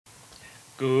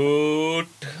Good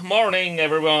morning,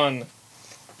 everyone.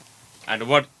 And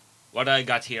what I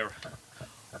got here?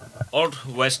 Old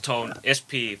Westone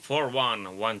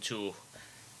SP4112,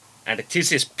 and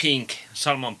this is pink,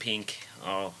 salmon pink,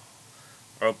 or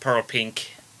pearl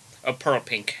pink,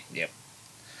 yeah.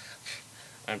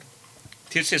 And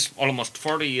this is almost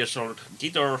 40 years old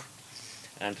guitar,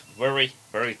 and very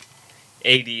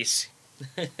 80s,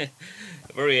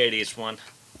 very 80s one.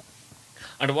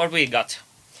 And what we got?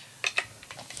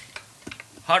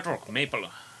 Hard rock maple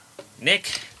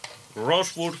neck,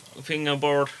 rosewood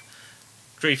fingerboard,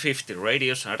 350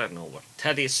 radius, I don't know what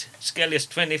that is. Scale is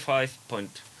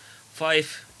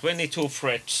 25.5, 22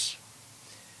 frets,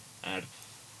 and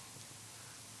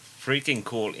freaking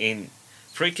cool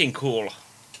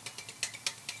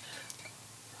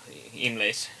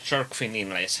inlays, shark fin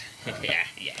inlays. yeah.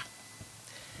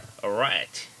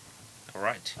 Alright.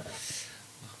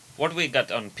 What we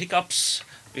got on pickups?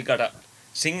 We got a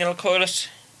single coils,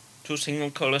 two single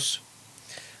coils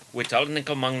with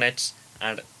alnico magnets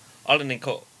and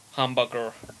alnico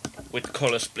humbucker with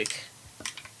coil split.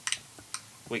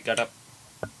 We got a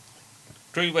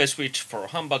three-way switch for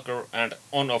humbucker and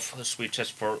on-off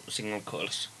switches for single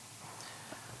coils.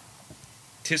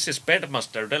 This is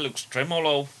Bandmaster Deluxe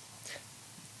Tremolo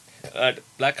and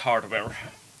black hardware.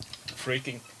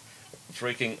 Freaking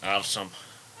awesome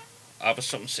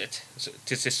set.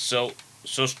 This is so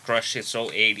scratchy, so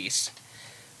 80s.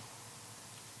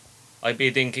 I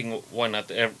be thinking why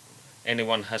not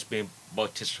anyone has been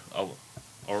bought this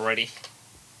already.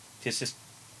 This is,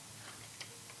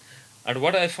 and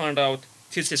what I found out,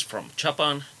 this is from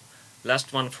Japan.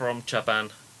 Last one from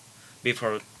Japan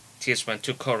before this went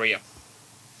to Korea.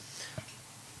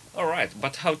 Alright,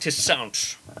 but how this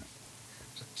sounds?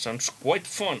 Sounds quite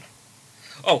fun.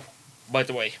 Oh, by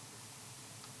the way,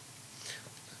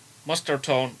 master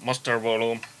tone, master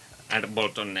volume, and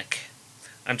bolt-on neck.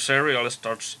 And serial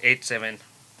starts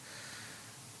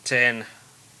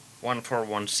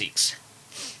 87101416.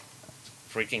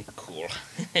 Freaking cool.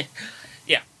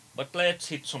 Yeah, but let's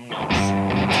hit some notes.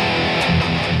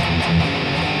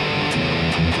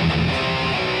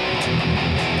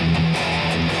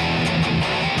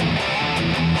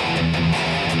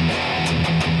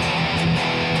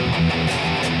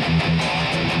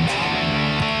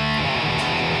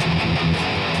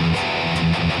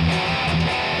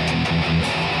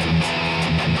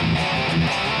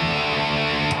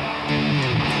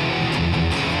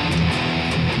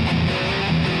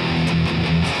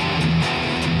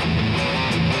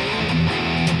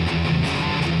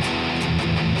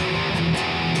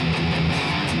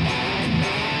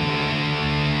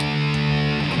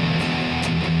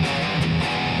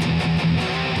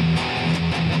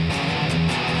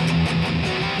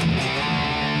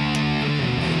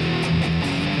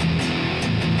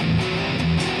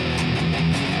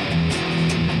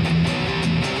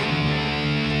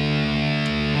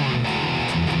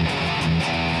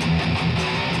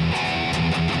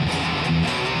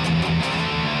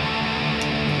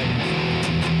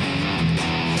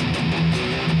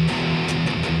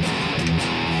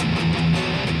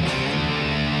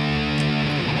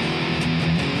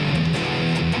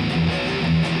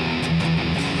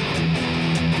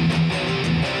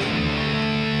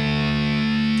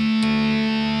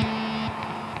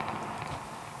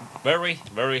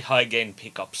 Very high gain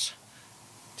pickups.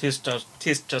 This just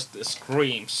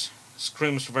screams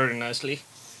very nicely.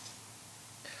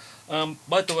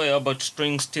 By the way, about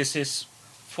strings, this is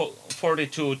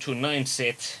 42 to 9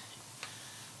 set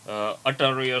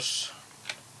Adarius,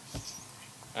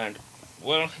 and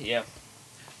well, yeah,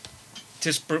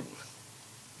 this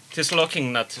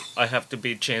locking nut I have to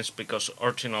be changed because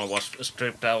original was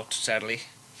stripped out sadly,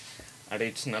 and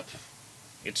it's not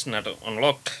on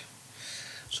lock.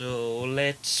 So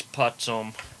let's put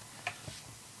some.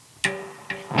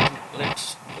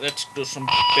 Let's do some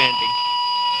bending.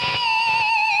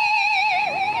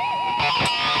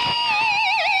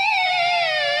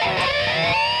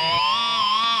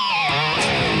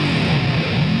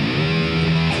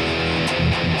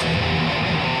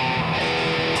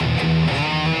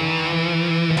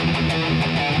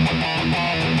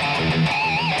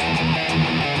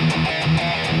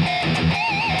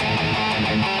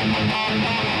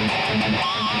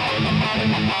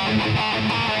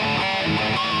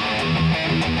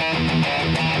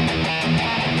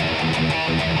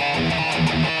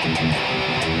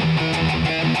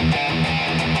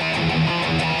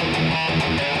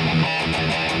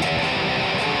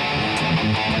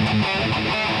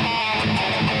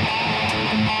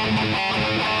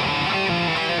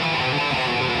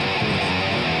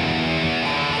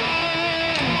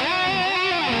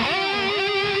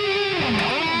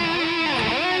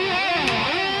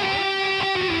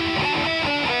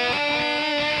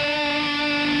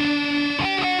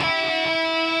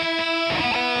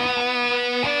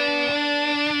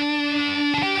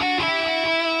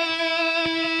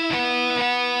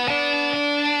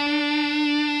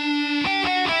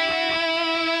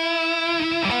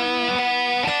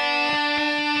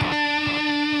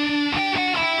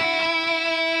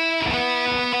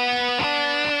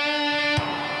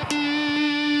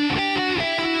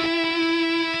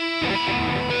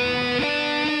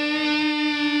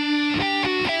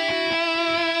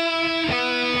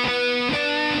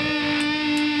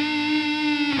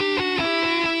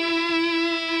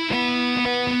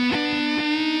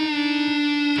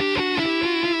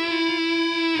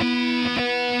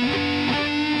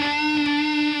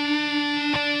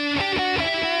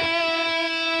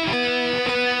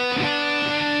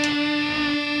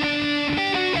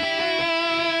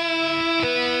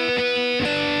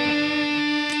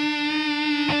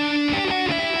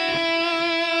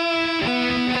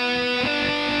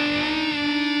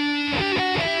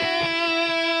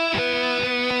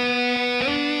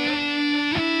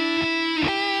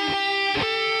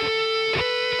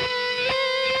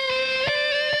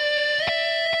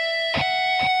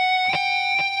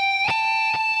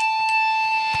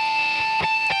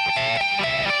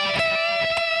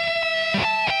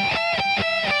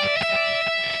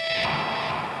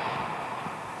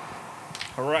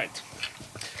 Alright,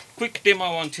 quick demo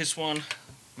on this one.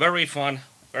 Very fun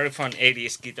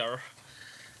 80s guitar.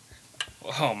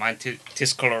 Oh man,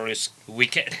 this color is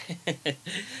wicked.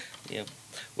 Yeah.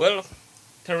 Well,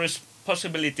 there is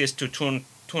possibilities to tune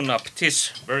up this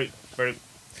very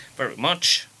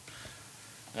much.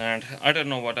 And I don't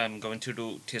know what I'm going to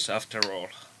do this after all.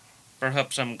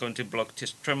 Perhaps I'm going to block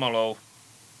this tremolo.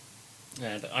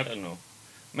 And I don't know.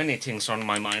 Many things on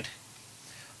my mind.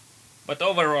 But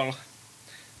overall,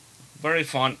 very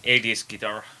fun 80s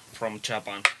guitar from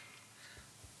Japan.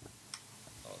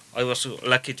 I was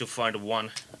lucky to find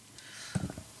one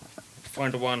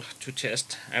to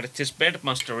test, and this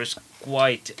Bedmaster is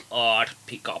quite odd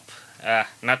pickup,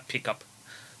 not pickup,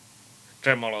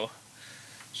 tremolo.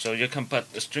 So you can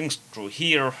put the strings through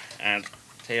here, and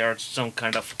there are some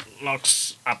kind of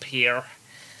locks up here.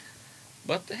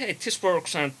 But hey, this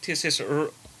works, and this is a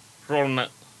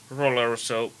roller,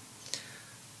 so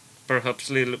perhaps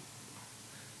little,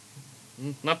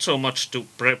 not so much to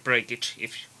break it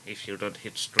if you don't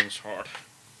hit strings hard.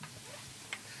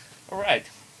 Alright.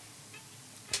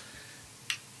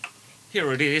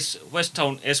 Here it is,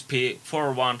 Westone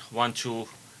SP4112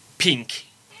 pink.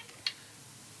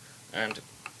 And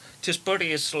this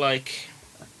body is like,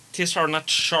 these are not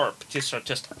sharp, these are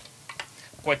just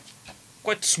quite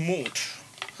smooth.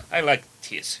 I like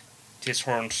these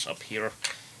horns up here.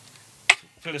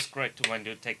 Feels great when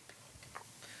you take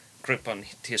grip on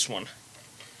this one.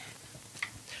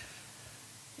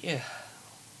 Yeah.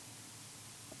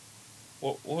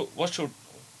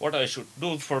 What I should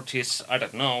do for this, I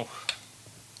don't know.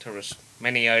 There is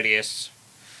many ideas,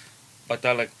 but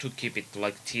I like to keep it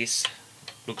like this.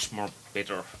 Looks more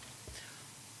better.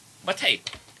 But hey,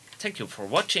 thank you for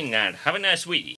watching and have a nice week.